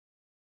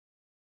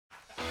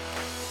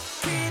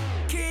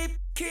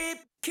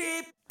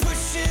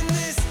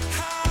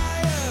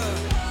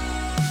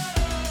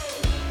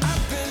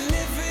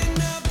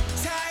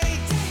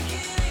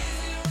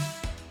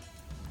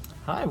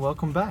Hi,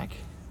 welcome back.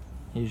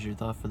 Here's your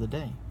thought for the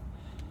day.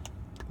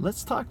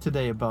 Let's talk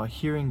today about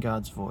hearing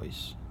God's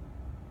voice.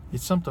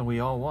 It's something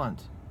we all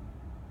want.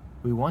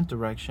 We want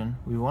direction.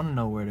 We want to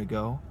know where to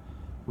go.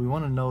 We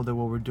want to know that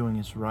what we're doing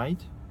is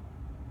right?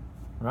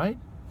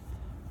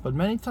 But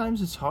many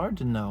times it's hard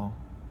to know.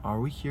 Are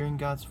we hearing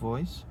God's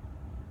voice?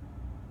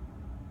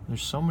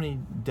 There's so many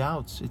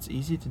doubts. It's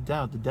easy to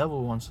doubt. The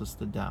devil wants us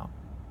to doubt.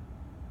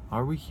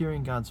 Are we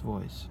hearing God's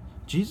voice?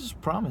 Jesus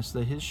promised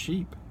that his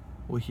sheep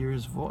will hear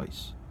his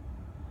voice.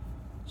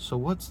 So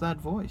what's that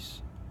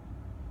voice?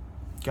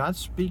 God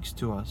speaks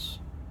to us.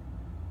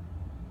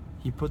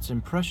 He puts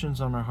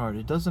impressions on our heart.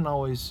 It doesn't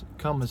always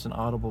come as an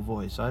audible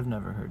voice. I've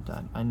never heard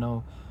that. I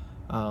know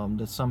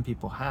that some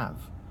people have.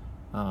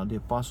 The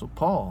Apostle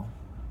Paul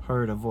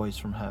heard a voice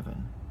from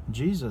heaven.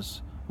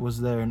 Jesus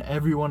was there and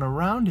everyone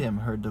around him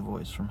heard the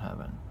voice from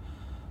heaven.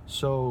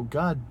 So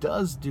God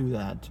does do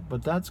that,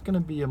 but that's going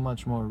to be a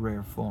much more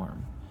rare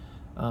form.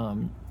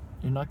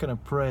 You're not going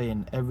to pray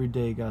and every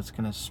day God's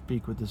going to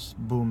speak with this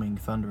booming,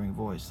 thundering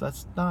voice.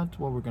 That's not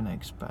what we're going to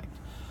expect.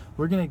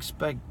 We're going to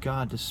expect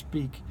God to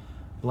speak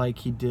like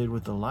he did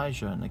with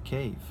Elijah in the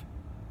cave.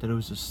 That it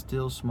was a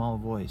still, small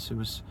voice. It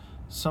was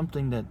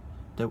something that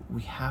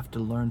we have to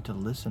learn to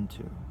listen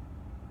to.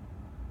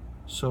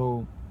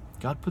 So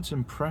God puts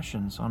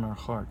impressions on our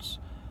hearts.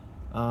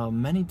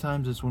 Many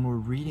times it's when we're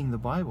reading the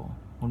Bible.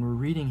 When we're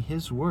reading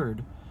his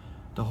word,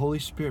 the Holy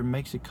Spirit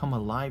makes it come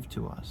alive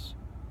to us.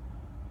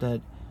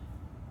 That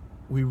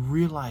we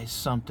realize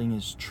something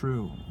is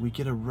true. We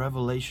get a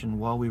revelation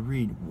while we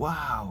read.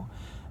 Wow!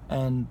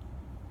 And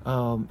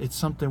it's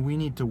something we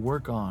need to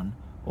work on,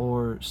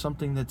 or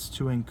something that's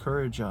to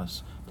encourage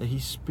us. That he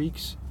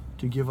speaks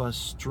to give us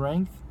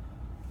strength,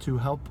 to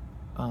help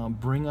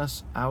bring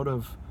us out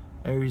of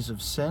areas of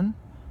sin.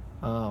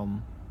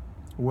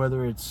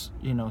 Whether it's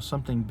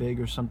something big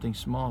or something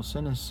small,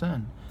 sin is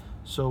sin.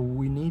 So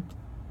we need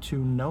to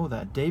know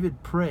that.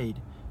 David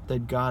prayed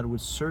that God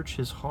would search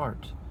his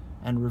heart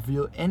and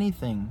reveal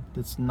anything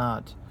that's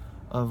not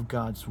of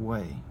God's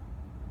way.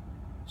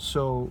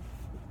 So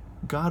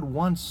God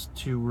wants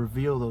to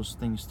reveal those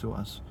things to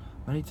us.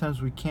 Many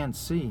times we can't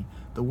see.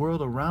 The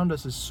world around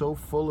us is so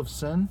full of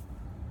sin.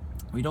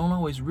 We don't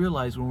always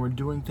realize when we're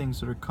doing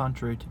things that are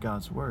contrary to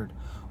God's word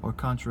or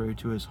contrary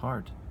to his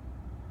heart.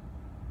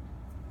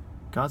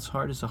 God's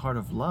heart is a heart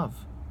of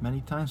love. Many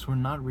times we're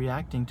not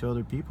reacting to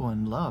other people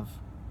in love.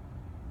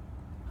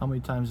 How many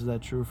times is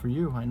that true for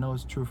you? I know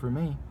it's true for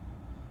me.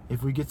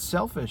 If we get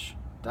selfish,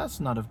 that's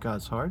not of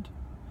God's heart.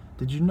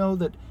 Did you know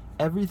that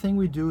everything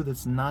we do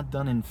that's not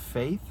done in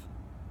faith,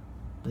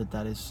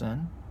 that is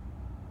sin?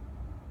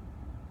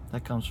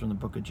 That comes from the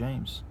book of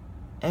James.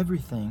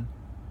 Everything,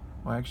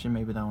 or actually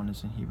maybe that one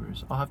is in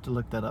Hebrews. I'll have to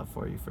look that up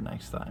for you for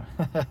next time.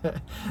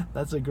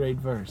 That's a great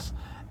verse.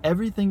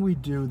 Everything we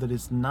do that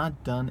is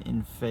not done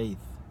in faith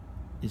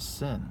is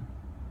sin.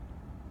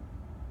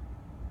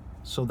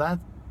 So that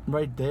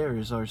right there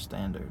is our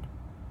standard.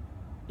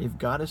 If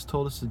God has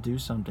told us to do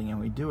something and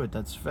we do it,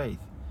 that's faith.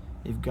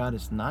 If God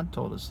has not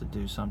told us to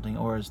do something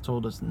or has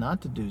told us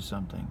not to do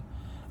something,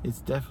 it's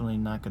definitely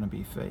not going to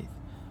be faith.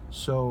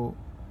 So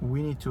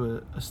we need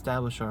to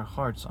establish our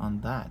hearts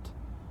on that.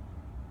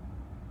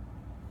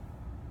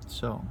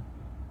 So,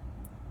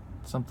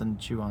 something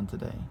to chew on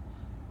today.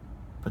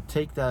 But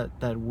take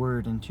that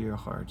word into your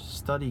heart.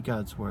 Study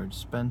God's word.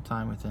 Spend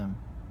time with him.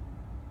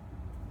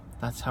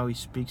 That's how he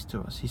speaks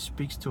to us. He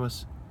speaks to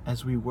us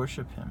as we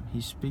worship him.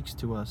 He speaks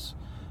to us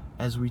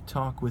as we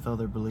talk with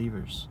other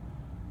believers.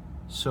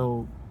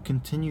 So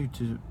continue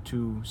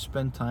to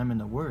spend time in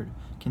the word.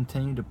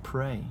 Continue to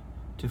pray,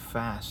 to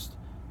fast,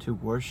 to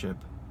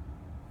worship,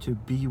 to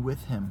be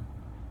with him.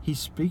 He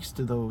speaks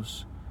to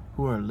those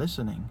who are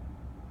listening.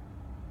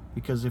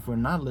 Because if we're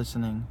not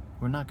listening,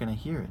 we're not going to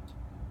hear it.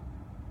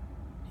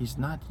 He's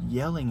not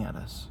yelling at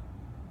us.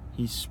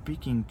 He's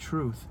speaking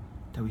truth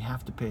that we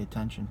have to pay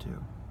attention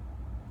to.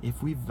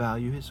 If we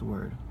value his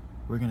word,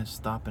 we're going to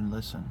stop and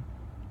listen.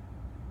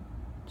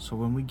 So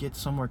when we get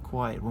somewhere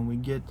quiet, when we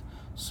get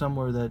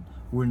somewhere that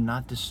we're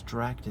not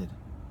distracted,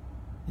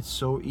 it's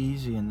so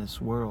easy in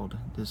this world,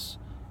 this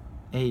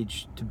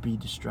age, to be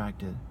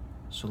distracted.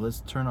 So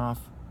let's turn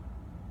off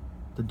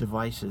the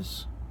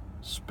devices.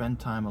 Spend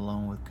time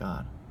alone with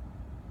God.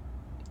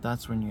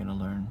 That's when you're going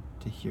to learn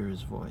to hear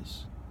his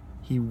voice.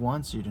 He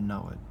wants you to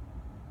know it.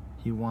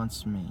 He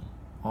wants me,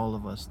 all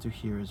of us, to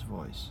hear his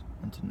voice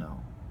and to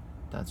know.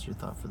 That's your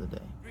thought for the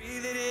day.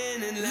 Breathe it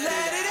in and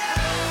let it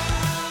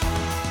out.